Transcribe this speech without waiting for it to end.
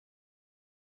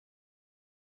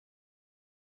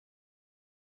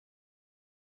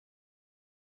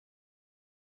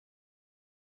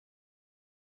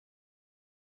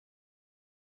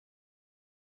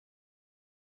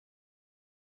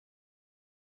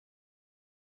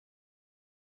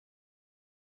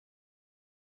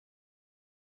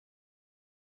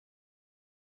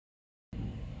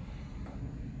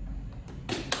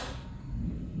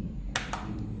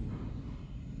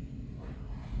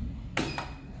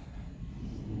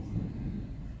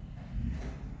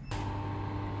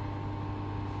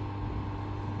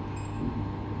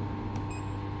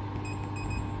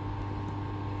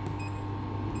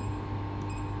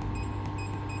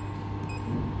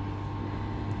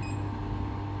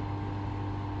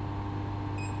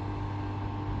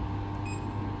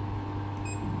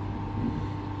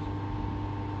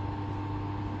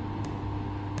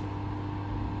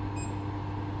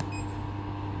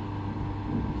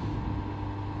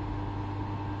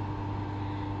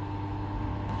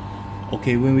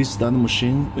Okay, when we start the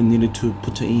machine, we need to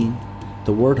put in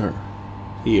the water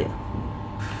here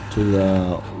to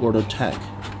the water tank.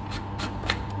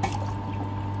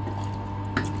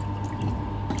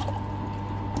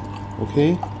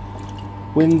 Okay,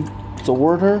 when the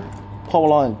water power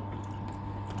line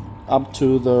up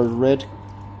to the red,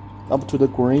 up to the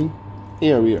green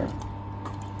area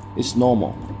is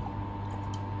normal.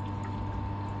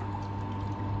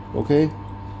 Okay,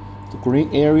 the green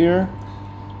area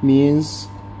means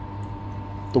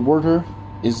the water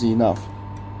is enough.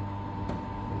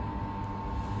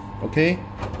 Okay,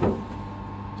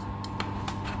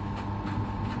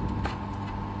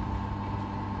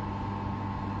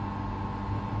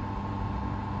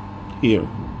 here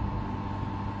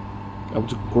up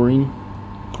to green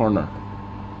corner.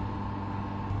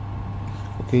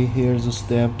 Okay, here's a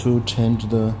step to change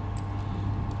the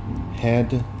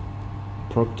head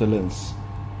property length.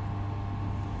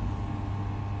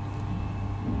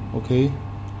 Okay,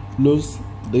 loose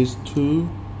these two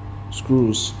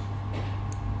screws.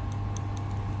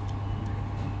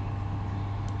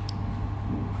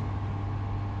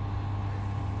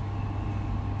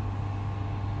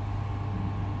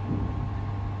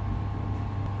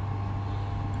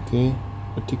 Okay,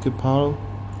 I take a paddle.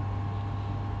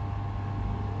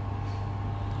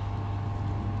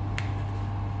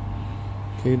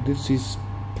 Okay, this is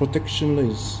protection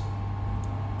lace.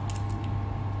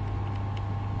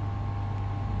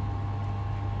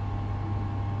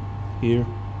 Here.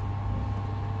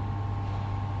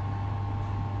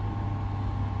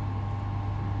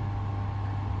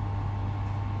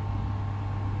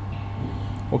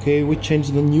 Okay, we change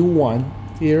the new one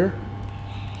here.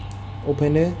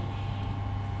 Open it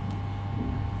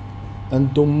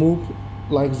and don't move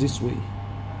like this way.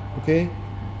 Okay.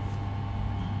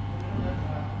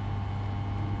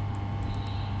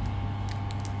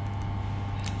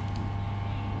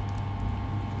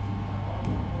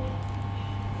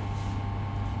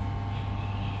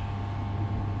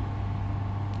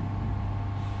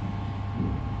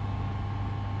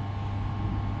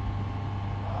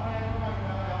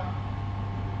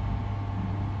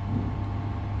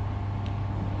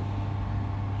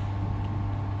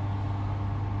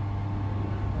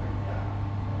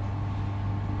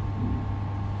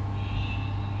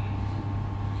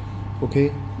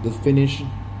 Okay, the finish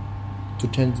to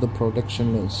change the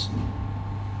protection lens.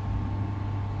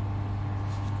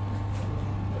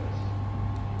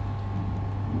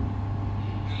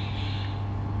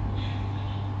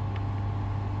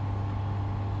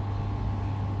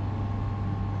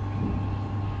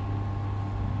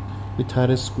 We tight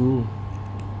a screw.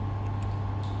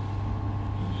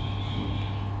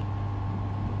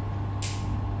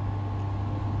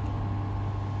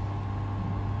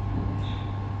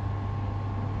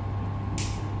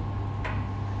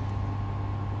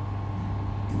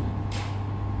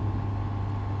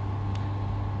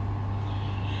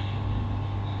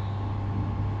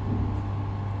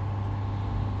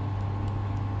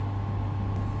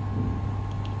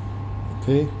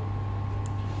 Okay,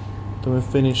 then we're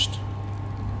finished.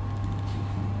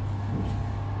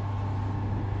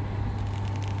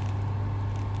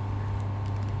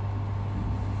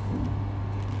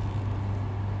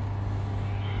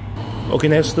 Okay,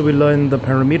 next we learn the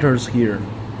parameters here.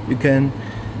 You can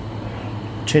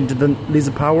change the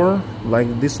laser power,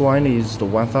 like this one is the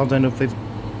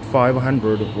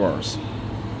 1500 watts.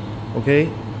 Okay,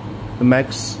 the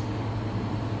max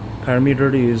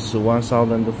parameter is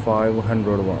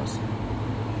 1500 watts.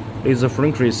 Laser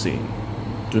frequency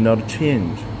do not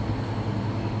change.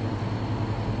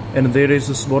 And there is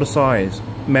a spot size.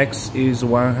 Max is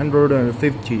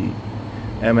 150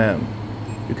 mm.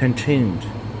 You can change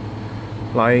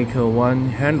like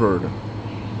 100.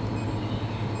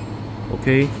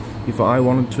 Okay, if I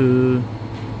want to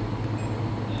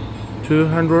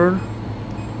 200,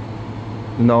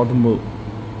 not move.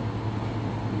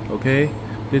 Okay,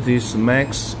 this is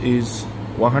max is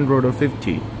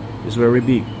 150. It's very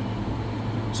big.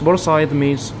 Spot size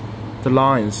means the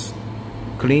lines,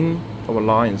 clean our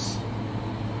lines.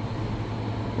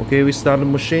 Okay, we start the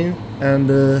machine, and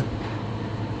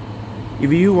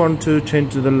if you want to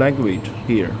change the language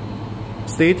here,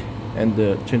 state and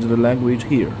change the language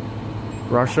here.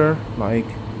 Russia, like,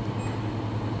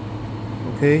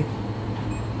 okay,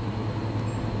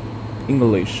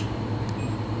 English.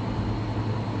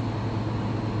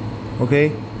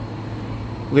 Okay,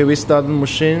 we start the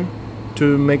machine.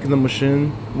 To make the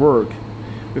machine work,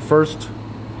 we first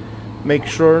make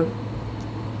sure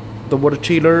the water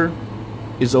chiller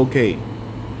is okay.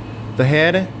 The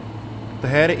head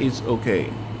is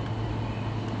okay.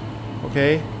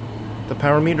 Okay, the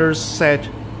parameters set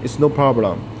it's no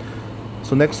problem.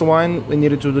 So next one, we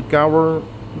need to cover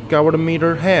the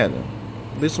meter head.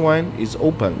 This one is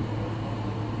open.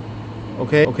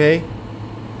 Okay,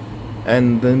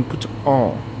 and then put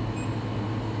on.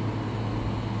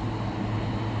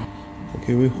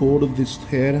 Okay, we hold this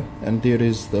head, and there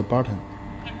is the button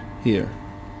here.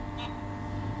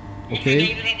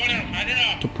 Okay,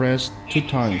 to press 2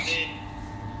 times.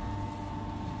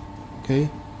 Okay.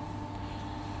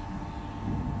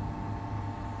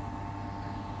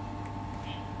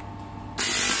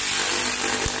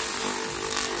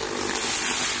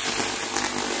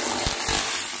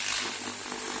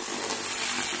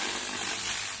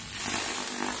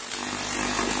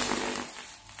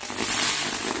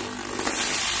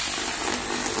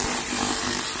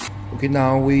 Okay,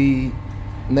 now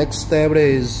next step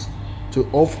is to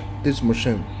off this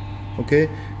machine. Okay,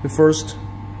 we first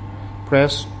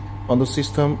press on the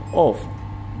system off.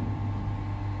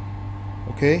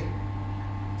 Okay,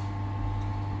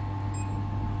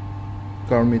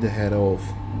 cover the head off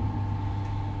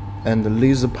and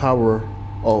leave the power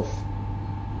off.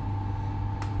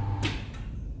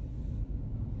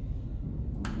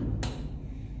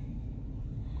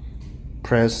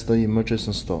 Press the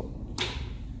emergency stop.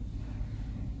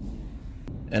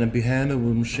 And behind the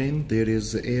machine there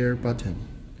is the air button.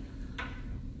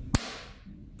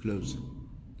 Close.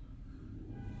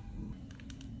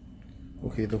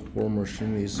 Okay, the whole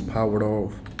machine is powered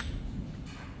off.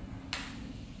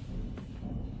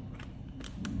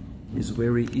 It's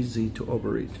very easy to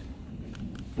operate.